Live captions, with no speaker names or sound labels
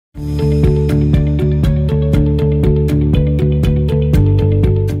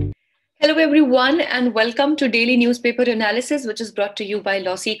everyone, and welcome to Daily Newspaper Analysis, which is brought to you by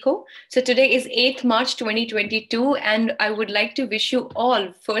LawSikho. So today is 8th March 2022, and I would like to wish you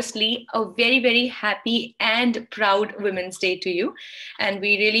all, firstly, a very, very happy and proud Women's Day to you. And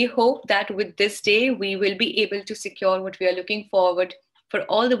we really hope that with this day, we will be able to secure what we are looking forward for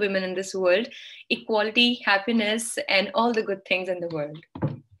all the women in this world: equality, happiness, and all the good things in the world.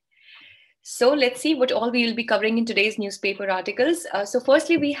 So let's see what all we will be covering in today's newspaper articles. So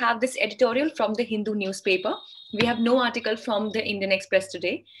firstly, we have this editorial from the Hindu newspaper. We have no article from the Indian Express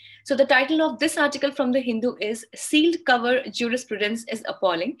today. So the title of this article from the Hindu is "Sealed Cover Jurisprudence is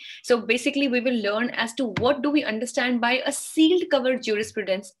Appalling." So basically, we will learn as to what do we understand by a sealed cover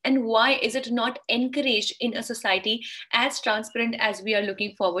jurisprudence and why is it not encouraged in a society as transparent as we are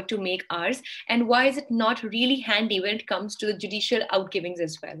looking forward to make ours, and why is it not really handy when it comes to the judicial outgivings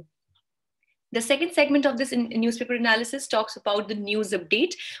as well. The second segment of this newspaper analysis talks about the news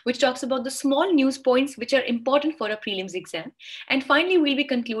update, which talks about the small news points which are important for a prelims exam. And finally, we'll be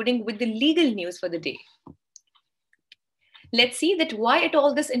concluding with the legal news for the day. Let's see that why at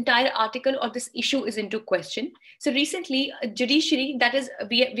all this entire article or this issue is into question. So recently, Judiciary, that is,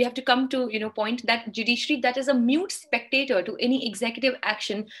 we have to come to point that Judiciary, that is a mute spectator to any executive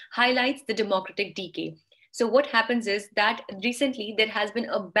action, highlights the democratic decay. So what happens is that recently there has been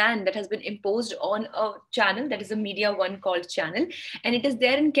a ban that has been imposed on a channel, that is a Media One called channel, and it is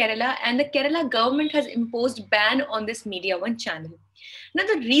there in Kerala, and the Kerala government has imposed ban on this Media One channel. Now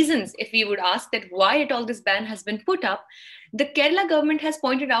the reasons, if we would ask that why at all this ban has been put up, the Kerala government has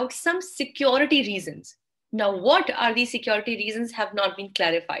pointed out some security reasons. Now what are these security reasons have not been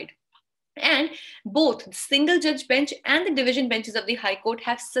clarified. And both the single judge bench and the division benches of the High Court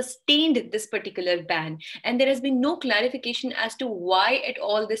have sustained this particular ban. And there has been no clarification as to why at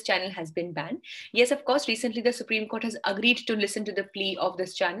all this channel has been banned. Yes, of course, recently the Supreme Court has agreed to listen to the plea of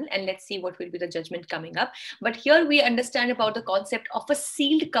this channel, and let's see what will be the judgment coming up. But here we understand about the concept of a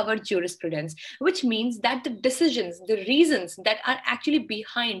sealed cover jurisprudence, which means that the decisions, the reasons that are actually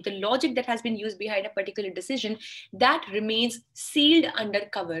behind, the logic that has been used behind a particular decision, that remains sealed under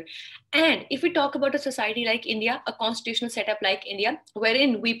cover. And if we talk about a society like India, a constitutional setup like India,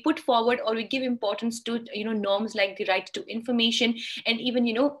 wherein we put forward or we give importance to norms like the right to information and even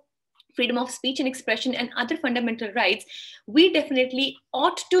freedom of speech and expression and other fundamental rights, we definitely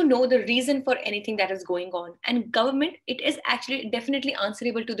ought to know the reason for anything that is going on. And government, it is actually definitely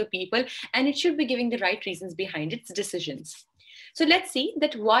answerable to the people, and it should be giving the right reasons behind its decisions. So let's see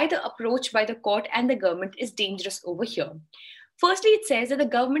that why the approach by the court and the government is dangerous over here. Firstly, it says that the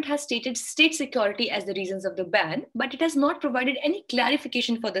government has stated state security as the reasons of the ban, but it has not provided any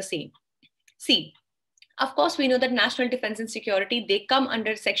clarification for the same. See, of course, we know that national defense and security, they come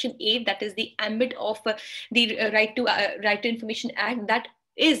under Section 8, that is the ambit of the Right to Information Act. That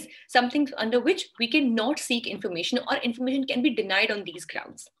is something under which we cannot seek information, or information can be denied on these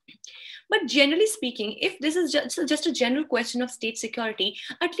grounds. But generally speaking, if this is just a general question of state security,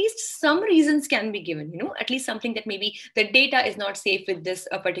 at least some reasons can be given, at least something that maybe the data is not safe with this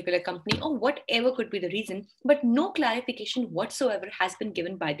particular company or whatever could be the reason, but no clarification whatsoever has been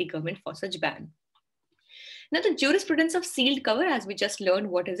given by the government for such ban. Now, the jurisprudence of sealed cover, as we just learned,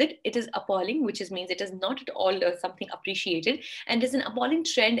 what is it? It is appalling, which means it is not at all something appreciated, and is an appalling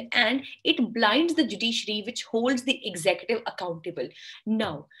trend, and it blinds the judiciary, which holds the executive accountable.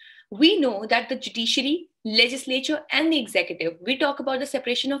 Now, we know that the judiciary, legislature, and the executive, we talk about the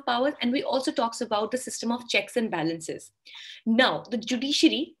separation of powers, and we also talk about the system of checks and balances. Now, the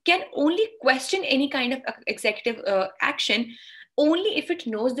judiciary can only question any kind of executive action only if it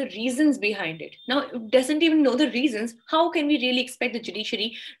knows the reasons behind it. Now, it doesn't even know the reasons. How can we really expect the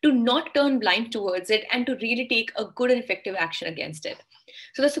judiciary to not turn blind towards it and to really take a good and effective action against it?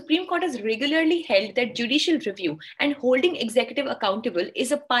 So the Supreme Court has regularly held that judicial review and holding executive accountable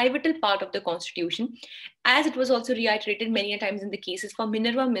is a pivotal part of the Constitution, as it was also reiterated many times in the cases for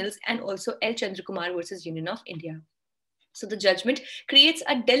Minerva Mills and also L. Chandrakumar versus Union of India. So the judgment creates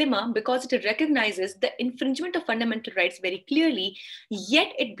a dilemma because it recognizes the infringement of fundamental rights very clearly,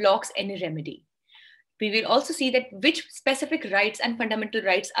 yet it blocks any remedy. We will also see that which specific rights and fundamental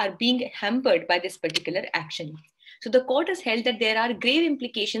rights are being hampered by this particular action. So the court has held that there are grave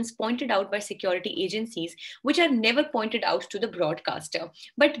implications pointed out by security agencies, which are never pointed out to the broadcaster.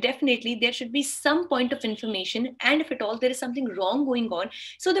 But definitely there should be some point of information, and if at all there is something wrong going on,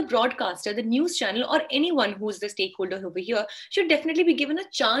 so the broadcaster, the news channel, or anyone who is the stakeholder over here should definitely be given a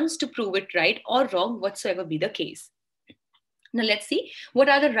chance to prove it right or wrong, whatsoever be the case. Now let's see what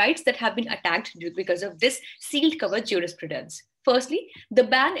are the rights that have been attacked because of this sealed cover jurisprudence. Firstly, the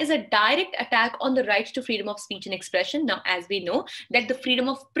ban is a direct attack on the right to freedom of speech and expression. Now, as we know, that the freedom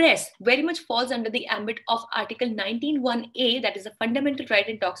of press very much falls under the ambit of Article 19(1)(a), that is a fundamental right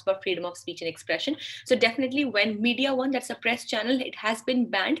and talks about freedom of speech and expression. So definitely when Media One, that's a press channel, it has been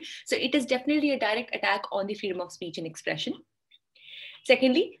banned. So it is definitely a direct attack on the freedom of speech and expression.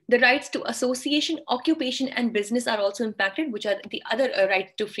 Secondly, the rights to association, occupation, and business are also impacted, which are the other right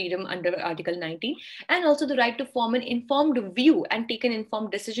to freedom under Article 19. And also the right to form an informed view and take an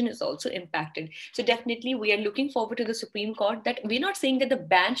informed decision is also impacted. So definitely we are looking forward to the Supreme Court, that we're not saying that the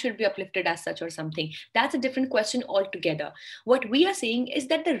ban should be uplifted as such or something. That's a different question altogether. What we are saying is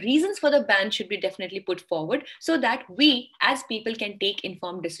that the reasons for the ban should be definitely put forward so that we as people can take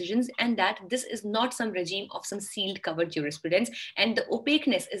informed decisions, and that this is not some regime of some sealed covered jurisprudence, and the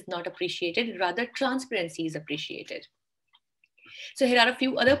opaqueness is not appreciated, rather transparency is appreciated. So here are a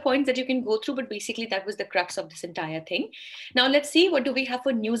few other points that you can go through, but basically that was the crux of this entire thing. Now let's see, what do we have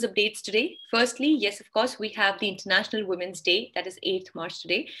for news updates today? Firstly, yes, of course, we have the International Women's Day, that is 8th March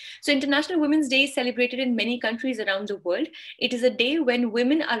today. So International Women's Day is celebrated in many countries around the world. It is a day when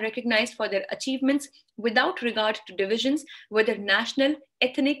women are recognized for their achievements without regard to divisions, whether national,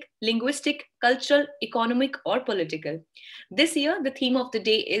 ethnic, linguistic, cultural, economic, or political. This year, the theme of the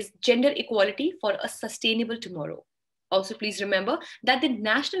day is Gender Equality for a Sustainable Tomorrow. Also, please remember that the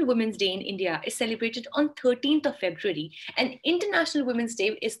National Women's Day in India is celebrated on 13th of February, and International Women's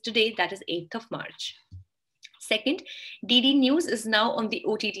Day is today, that is 8th of March. Second, DD News is now on the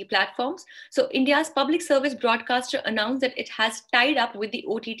OTT platforms. So India's public service broadcaster announced that it has tied up with the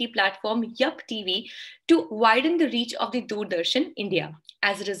OTT platform Yup TV to widen the reach of the Doordarshan India.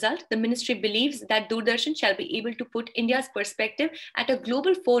 As a result, the ministry believes that Doordarshan shall be able to put India's perspective at a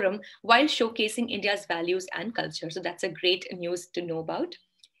global forum while showcasing India's values and culture. So that's a great news to know about.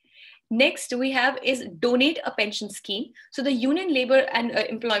 Next we have is Donate a Pension Scheme. So the Union Labour and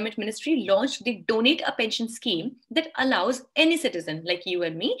Employment Ministry launched the Donate a Pension Scheme that allows any citizen like you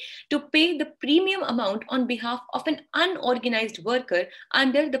and me to pay the premium amount on behalf of an unorganized worker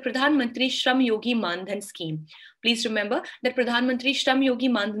under the Pradhan Mantri Shram Yogi Man Dhan scheme. Please remember that Pradhan Mantri Shram Yogi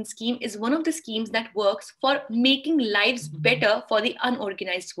Man Dhan scheme is one of the schemes that works for making lives better for the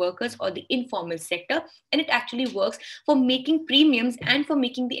unorganized workers or the informal sector. And it actually works for making premiums and for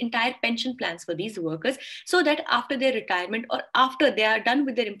making the entire pension plans for these workers, so that after their retirement or after they are done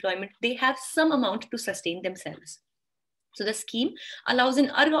with their employment, they have some amount to sustain themselves. So the scheme allows an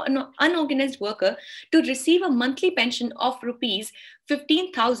unorganized worker to receive a monthly pension of rupees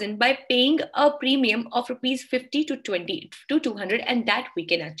 15,000 by paying a premium of rupees 50 to 20 to 200, and that we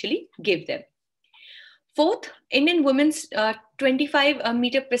can actually give them. Fourth, Indian women's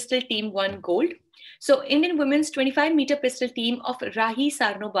 25-meter pistol team won gold. So Indian women's 25-meter pistol team of Rahi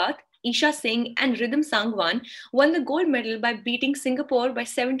Sarnobat, Isha Singh and Rhythm Sangwan won the gold medal by beating Singapore by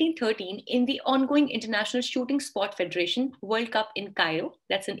 17-13 in the ongoing International Shooting Sport Federation World Cup in Cairo,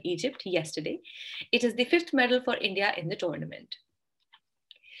 that's in Egypt, yesterday. It is the 5th medal for India in the tournament.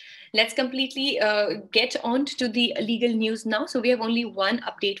 Let's completely get on to the legal news now. So we have only one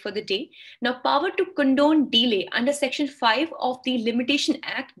update for the day. Now, power to condone delay under Section 5 of the Limitation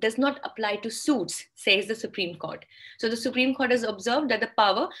Act does not apply to suits, says the Supreme Court. So the Supreme Court has observed that the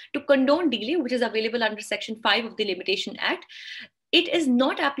power to condone delay, which is available under Section 5 of the Limitation Act, it is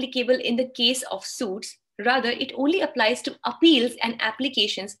not applicable in the case of suits. Rather, it only applies to appeals and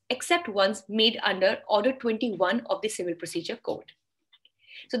applications except ones made under Order 21 of the Civil Procedure Code.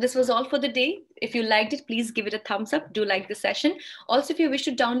 So this was all for the day. If you liked it, please give it a thumbs up. Do like the session. Also, if you wish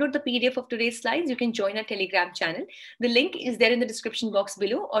to download the PDF of today's slides, you can join our Telegram channel. The link is there in the description box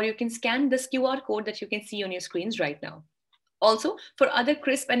below, or you can scan this QR code that you can see on your screens right now. Also, for other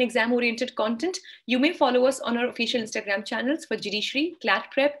crisp and exam-oriented content, you may follow us on our official Instagram channels for Judiciary,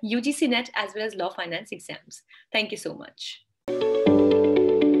 CLAT Prep, UGC Net, as well as Law Finance exams. Thank you so much.